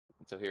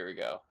So here we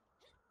go.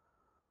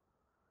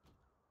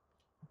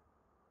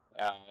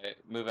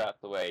 Move out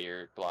the way,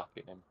 you're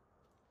blocking him.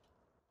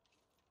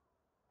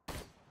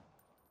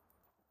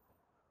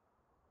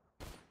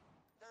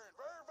 Carrying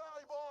very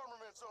valuable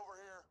armaments over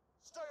here.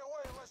 Stay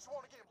away unless you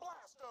want to get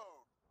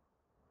blastoed.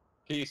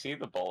 Can you see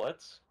the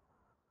bullets?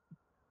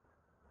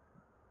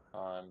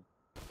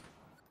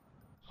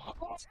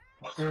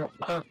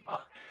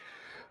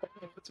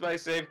 What's my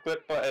save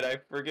clip button? I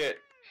forget.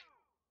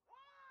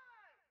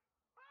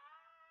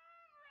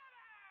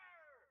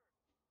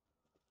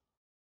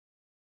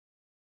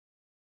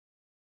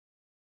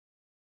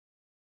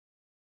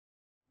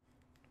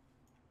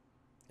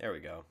 There we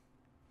go.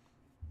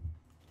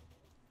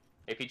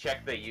 If you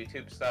check the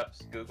YouTube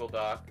stuff's Google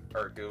Doc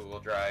or Google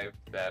Drive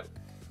that,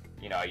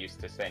 you know, I used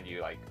to send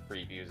you like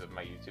previews of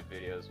my YouTube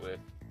videos with.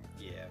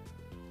 Yeah.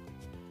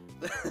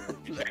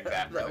 You check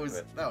that. That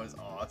was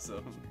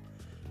awesome.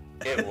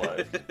 It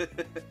was.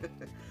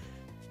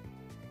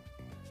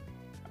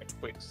 I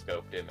quick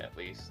scoped him at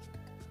least,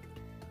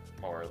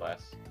 more or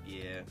less.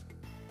 Yeah.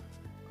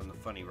 On the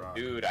funny rock.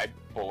 Dude, I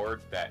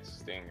bored that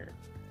stinger.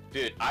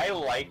 Dude, I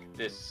like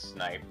this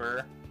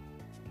sniper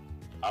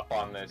up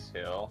on this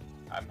hill.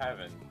 I'm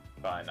having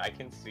fun. I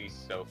can see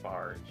so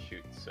far and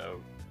shoot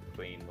so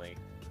cleanly.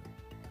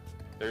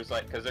 There's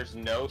like, cause there's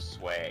no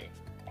sway.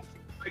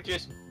 I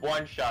just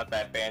one-shot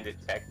that bandit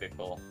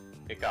technical.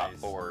 It got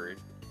bored.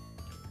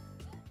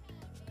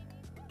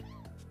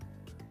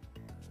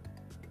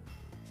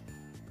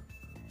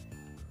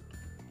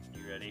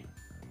 You ready?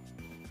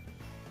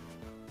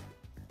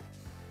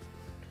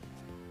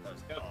 That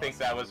was I don't awesome. think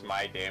that was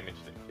my damage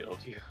that killed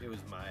you. It was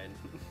mine.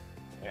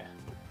 Yeah.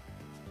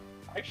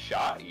 I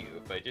shot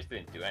you, but it just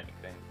didn't do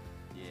anything.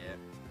 Yeah.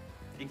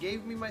 It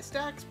gave me my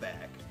stacks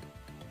back.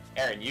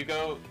 Aaron, you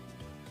go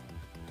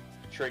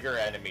trigger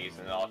enemies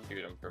and I'll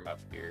shoot them from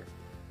up here.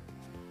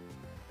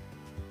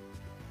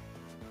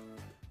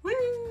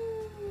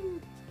 Woo!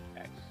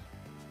 Nice.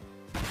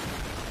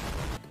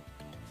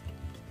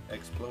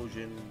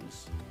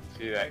 Explosions.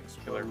 See that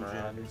killer mirage?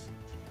 Explosions.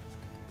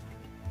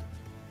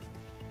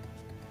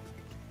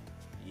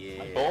 Yeah.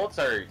 My bullets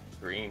are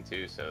green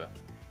too, so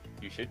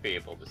you should be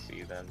able to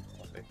see them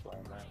when they fly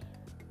around.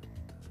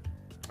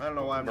 I don't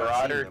know why I'm not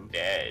Marauder seeing them.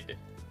 dead.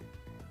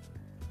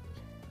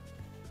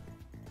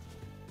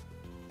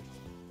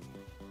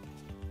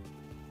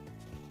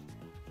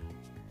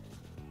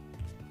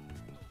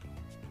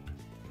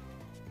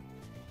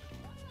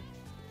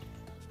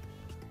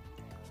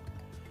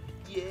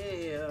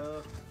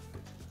 Yeah.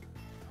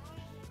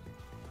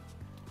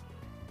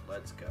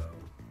 Let's go.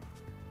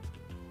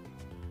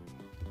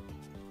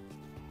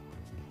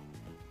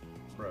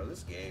 Bro,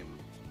 this game.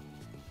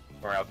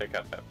 Or I'll pick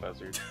up that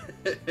buzzard.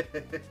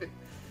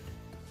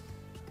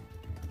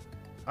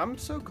 I'm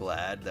so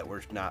glad that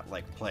we're not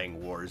like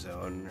playing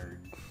Warzone or,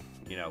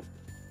 you know,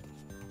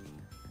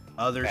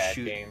 other Bad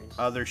games.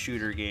 other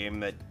shooter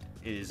game that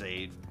is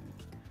a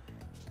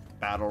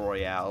battle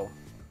royale.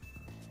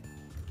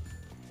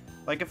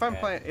 Like if I'm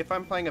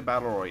playing a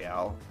battle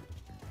royale,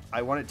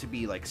 I want it to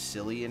be like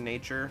silly in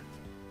nature,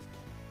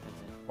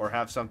 or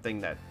have something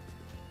that,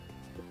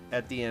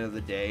 at the end of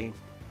the day,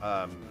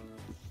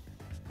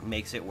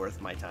 makes it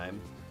worth my time.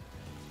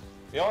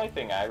 The only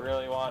thing I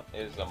really want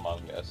is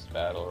Among Us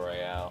Battle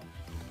Royale.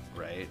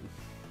 Right?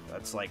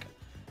 That's like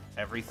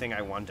everything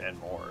I want and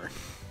more.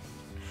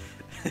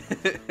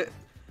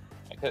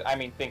 I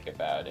mean, think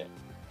about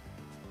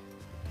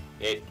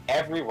it.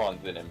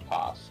 Everyone's an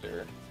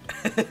imposter.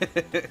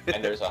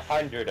 And there's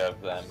 100 of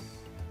them.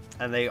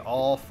 And they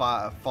all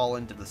fall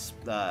into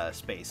the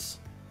space.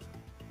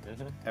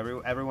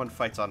 Everyone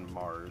fights on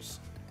Mars.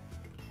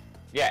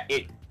 Yeah,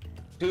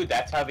 dude,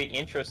 that's how the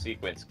intro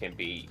sequence can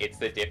be. It's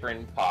the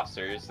different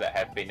imposters that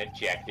have been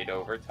ejected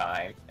over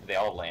time, and they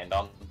all land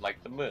on,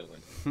 like, the moon.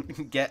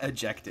 Get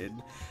ejected.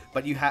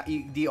 But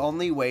the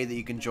only way that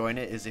you can join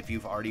it is if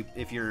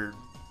you're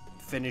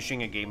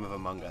finishing a game of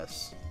Among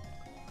Us.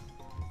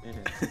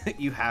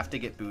 You have to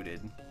get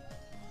booted.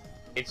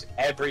 It's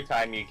every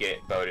time you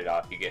get voted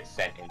off, you get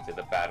sent into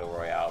the Battle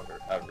Royale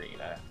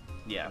arena.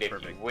 Yeah, and if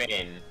perfect. you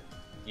win,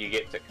 you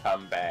get to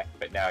come back,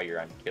 but now you're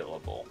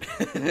unkillable.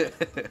 They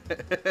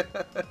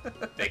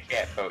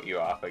can't vote you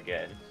off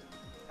again.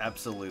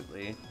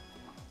 Absolutely.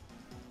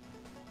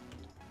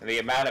 And the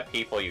amount of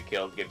people you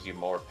killed gives you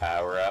more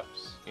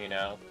power-ups, you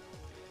know?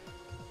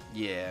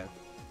 Yeah.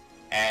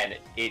 And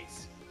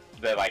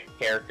the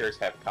characters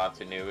have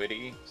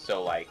continuity,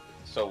 so like,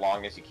 so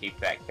long as you keep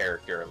that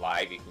character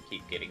alive, you can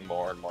keep getting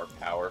more and more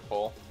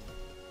powerful.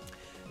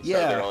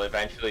 Yeah. So there will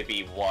eventually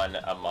be one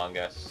Among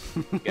Us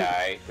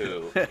guy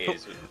who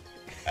is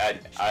an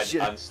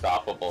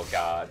unstoppable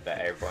god that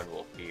everyone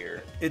will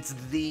fear. It's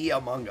the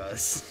Among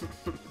Us.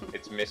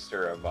 It's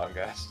Mr. Among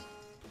Us.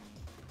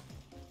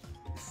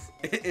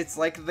 It's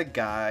like the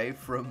guy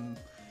from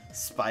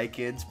Spy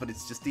Kids, but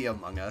it's just the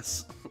Among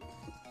Us.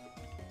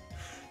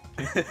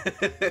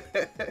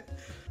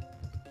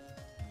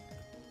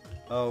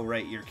 Oh,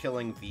 right, you're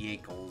killing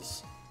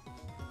vehicles.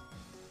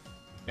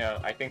 You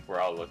know, I think we're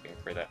all looking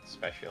for that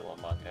special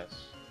Among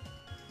Us.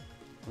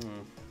 Hmm.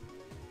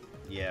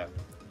 Yeah.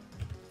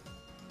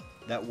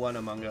 That one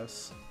Among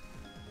Us.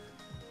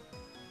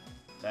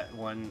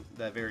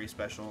 That very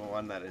special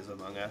one that is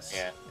Among Us.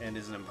 Yeah. And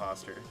is an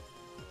imposter.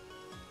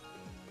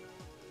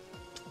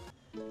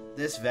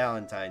 This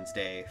Valentine's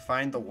Day,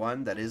 find the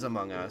one that is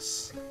Among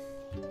Us.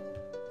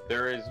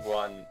 There is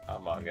one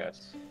Among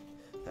Us.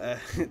 Uh,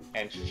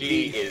 And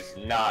she is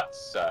not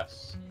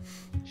sus.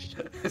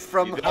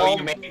 from Though you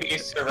home. may be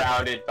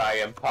surrounded by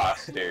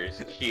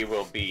imposters, she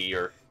will be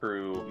your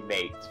true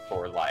mate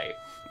for life.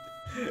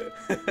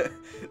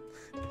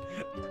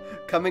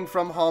 Coming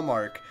from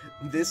Hallmark,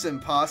 this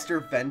imposter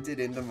vented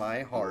into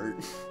my heart.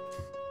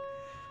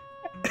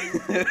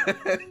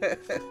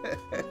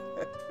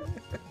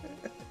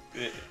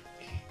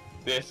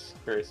 This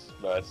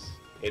Christmas,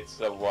 it's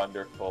a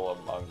wonderful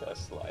Among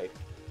Us life.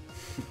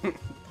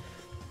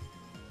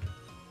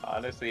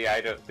 Honestly,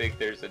 I don't think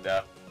there's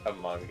enough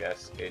Among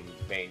Us in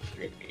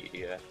mainstream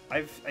media.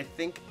 I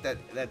think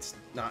that's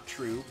not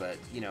true, but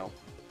you know.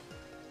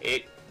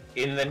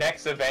 In the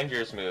next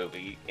Avengers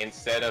movie,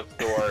 instead of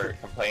Thor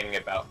complaining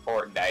about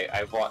Fortnite,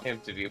 I want him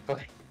to be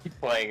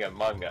playing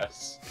Among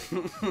Us.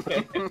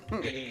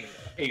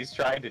 He's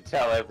trying to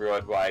tell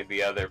everyone why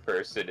the other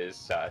person is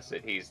sus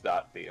and he's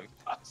not the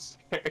imposter.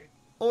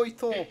 Oi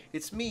Thor,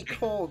 it's me,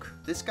 Korg.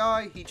 This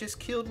guy, he just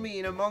killed me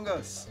in Among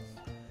Us.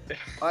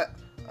 I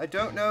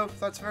don't know if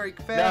that's very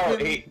fair. No,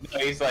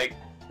 he's like,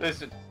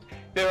 listen,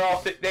 they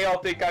all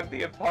think I'm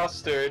the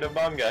imposter in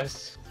Among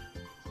Us.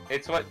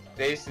 It's what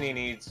Disney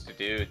needs to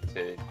do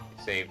to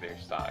save their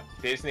stock.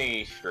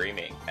 Disney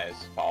streaming has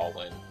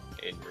fallen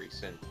in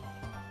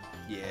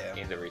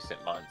the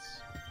recent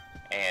months,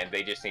 and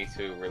they just need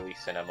to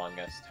release an Among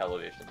Us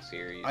television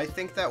series. I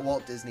think that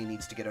Walt Disney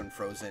needs to get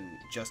unfrozen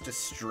just to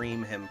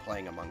stream him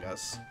playing Among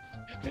Us.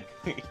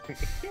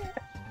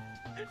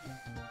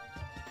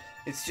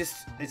 It's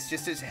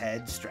just his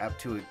head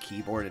strapped to a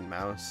keyboard and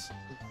mouse.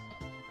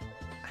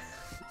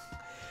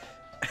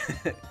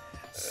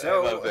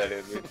 So, I love that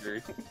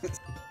imagery.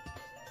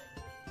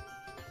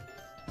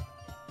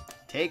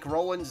 Take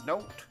Roland's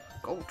note.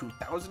 Go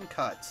 2,000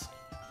 cuts.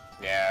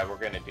 Yeah, we're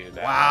gonna do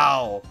that.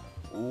 Wow.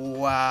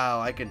 Wow,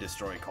 I can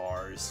destroy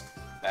cars.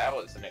 That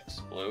was an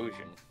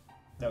explosion.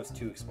 That was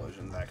 2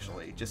 explosions,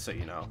 actually, just so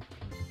you know.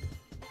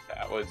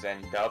 That was a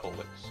double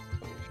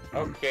explosion.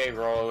 Okay,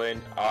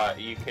 Roland,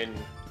 you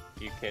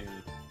can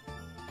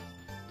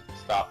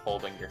stop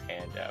holding your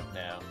hand out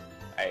now.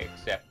 I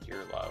accept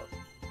your love.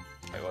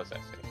 Wait, what's that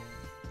say?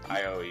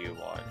 I owe you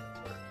one.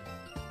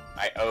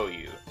 I owe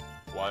you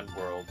one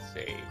world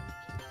saved.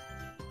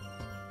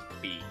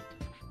 B.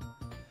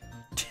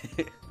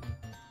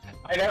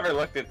 I never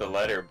looked at the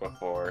letter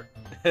before.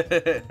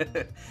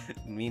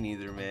 Me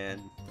neither,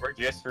 man. We're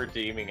just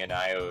redeeming an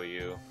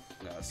IOU.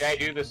 Yes. Can I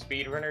do the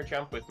speedrunner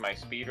jump with my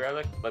speed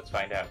relic? Let's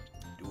find out.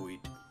 Do it.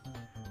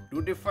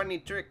 Do the funny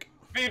trick.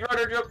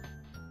 Speedrunner jump!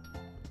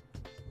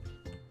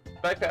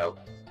 I fell.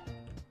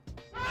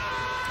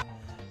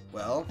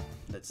 Well,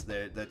 that's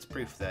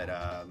proof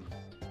that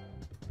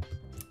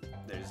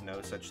there's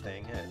no such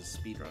thing as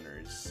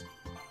speedrunners.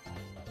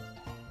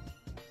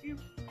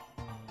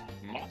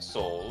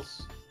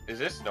 Muscles? Is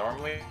this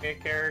normally a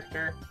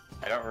character?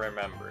 I don't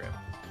remember him.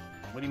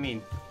 What do you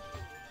mean?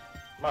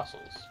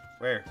 Muscles.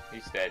 Where?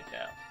 He's dead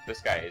now.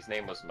 This guy, his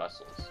name was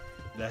Muscles.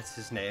 That's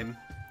his name?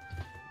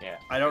 Yeah.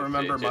 I don't It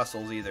remember just-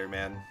 Muscles either,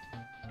 man.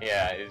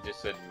 Yeah, it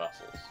just said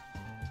Muscles.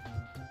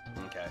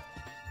 Okay.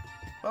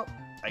 Well,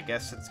 I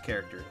guess it's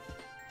character.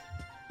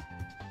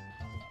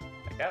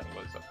 Like, that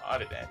was a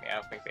modded enemy. I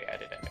don't think they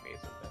added enemies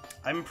in this.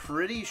 I'm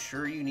pretty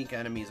sure unique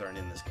enemies aren't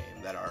in this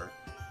game that are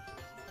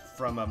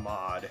from a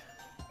mod.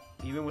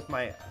 Even with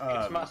my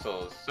It's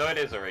Muscles, so it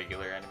is a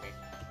regular enemy.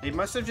 they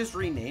must have just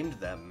renamed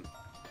them.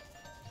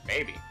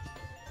 Maybe.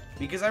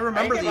 Because I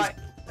remember think these it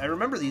I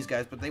remember these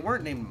guys, but they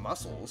weren't named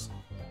Muscles.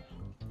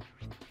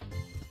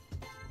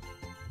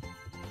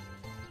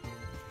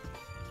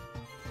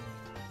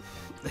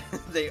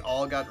 They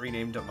all got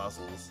renamed to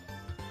Muscles.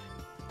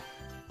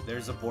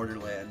 There's a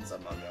Borderlands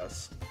Among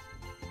Us.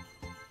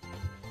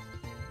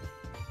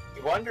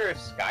 I wonder if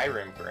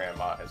Skyrim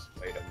Grandma has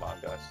played Among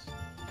Us.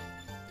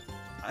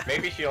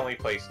 Maybe she only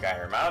plays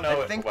Skyrim. I don't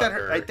know I think what that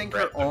her- her I think her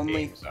breadth of only-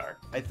 games are.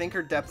 I think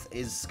her depth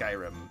is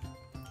Skyrim.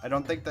 I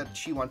don't think that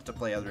she wants to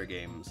play other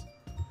games.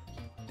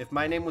 If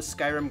my name was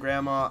Skyrim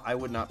Grandma, I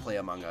would not play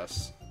Among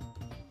Us.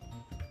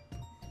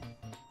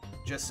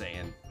 Just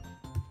saying.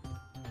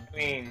 I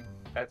mean,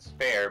 that's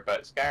fair,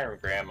 but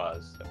Skyrim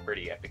Grandma's a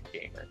pretty epic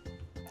gamer.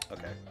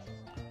 Okay.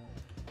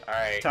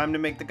 Alright, Time to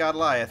make the God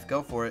Goliath.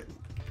 Go for it.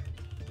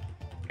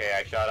 okay,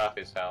 I shot off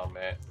his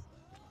helmet.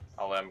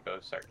 I'll let him go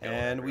start killing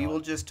And we will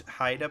everyone. just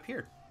hide up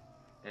here.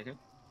 Mhm.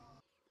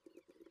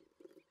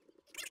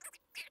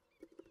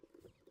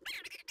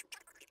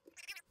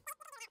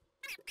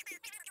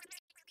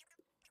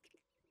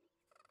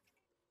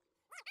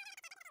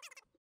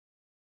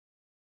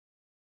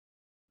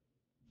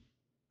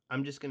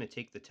 I'm just going to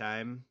take the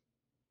time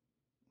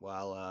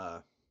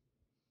while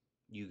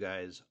you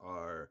guys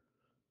are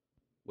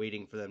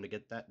waiting for them to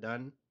get that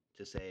done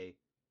to say,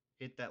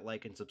 hit that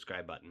like and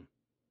subscribe button.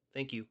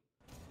 Thank you.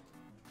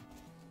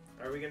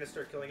 Are we gonna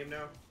start killing him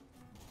now?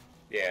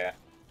 Yeah.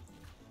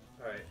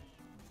 Alright.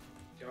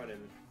 Go on in.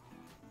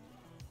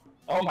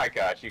 Oh my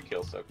gosh, you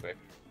kill so quick.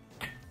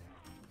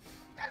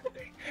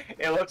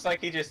 It looks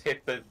like he just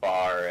hit the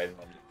bar and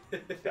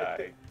then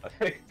died.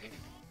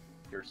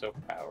 You're so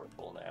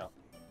powerful now.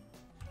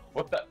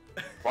 What the?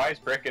 Why is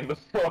Brick in the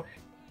floor?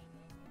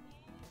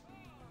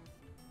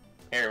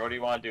 Here, what do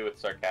you want to do with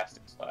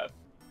Sarcastic Slab?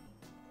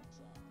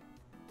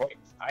 Wait,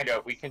 I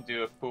know, we can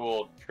do a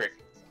cool trick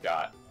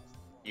shot.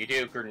 You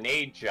do a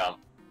grenade jump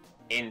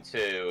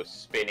into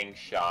spinning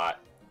shot,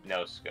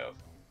 no scope.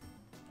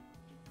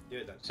 Do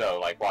it then. So,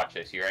 like, watch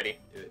this. You ready?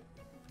 Do it.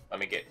 Let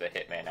me get the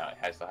Hitman out. It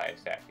has the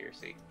highest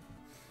accuracy.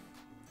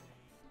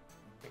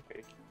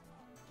 Okay.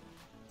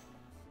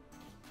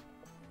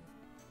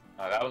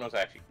 Oh, that one was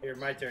actually... Here,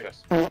 my turn.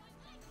 Just...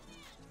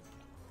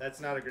 That's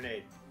not a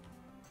grenade.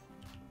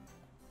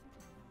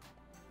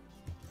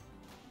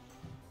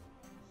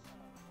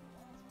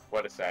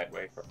 What a sad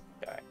way for him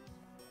to die.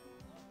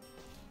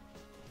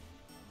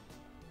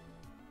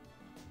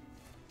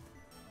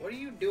 What are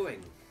you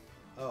doing?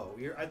 Oh,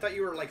 I thought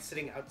you were like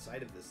sitting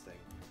outside of this thing.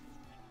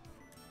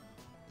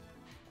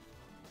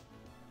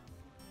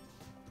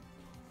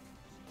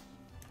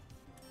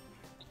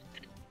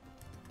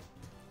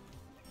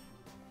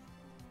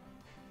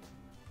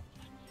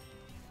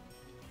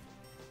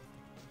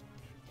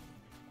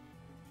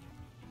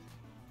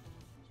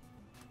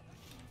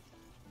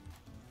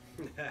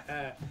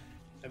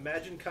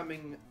 Imagine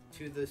coming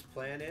to this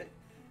planet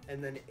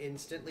and then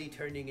instantly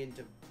turning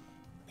into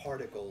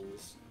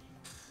particles.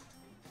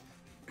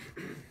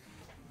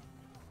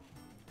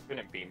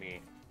 Couldn't be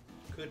me.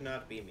 Could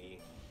not be me.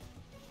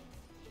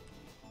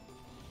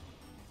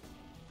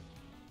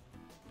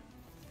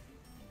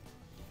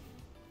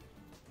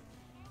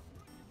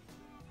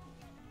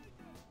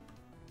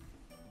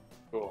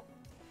 Cool.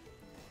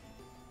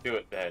 Do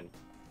it then.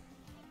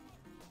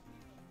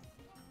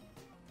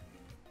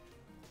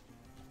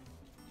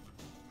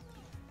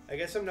 I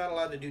guess I'm not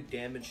allowed to do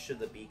damage to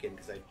the beacon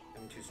because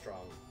I'm too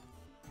strong.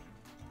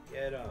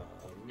 Get on.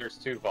 There's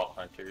 2 Vault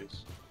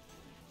Hunters.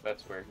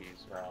 That's where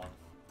he's wrong.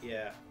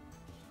 Yeah.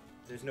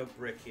 There's no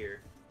brick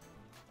here.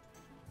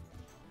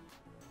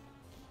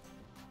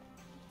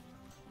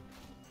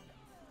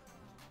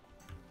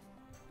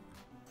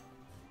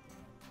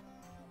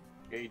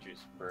 Gauge is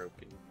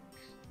broken.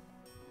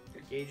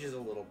 Gauge is a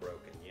little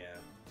broken, yeah.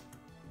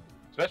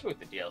 Especially with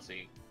the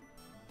DLC.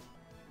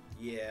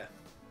 Yeah.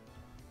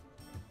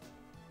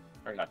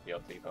 Or not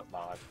DLC, but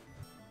mod.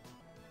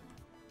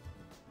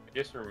 I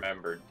just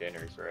remembered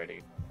dinner's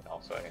ready. And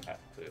also I have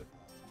to...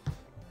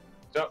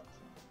 So,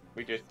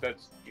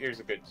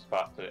 here's a good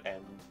spot to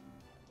end.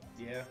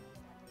 Yeah.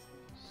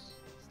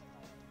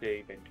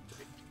 Save and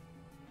quit.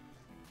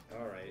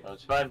 Alright. It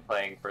was fun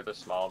playing for the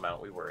small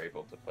amount we were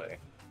able to play.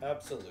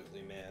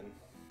 Absolutely, man.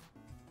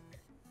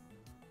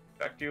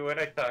 Talk to you when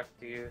I talk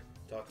to you.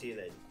 Talk to you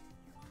then.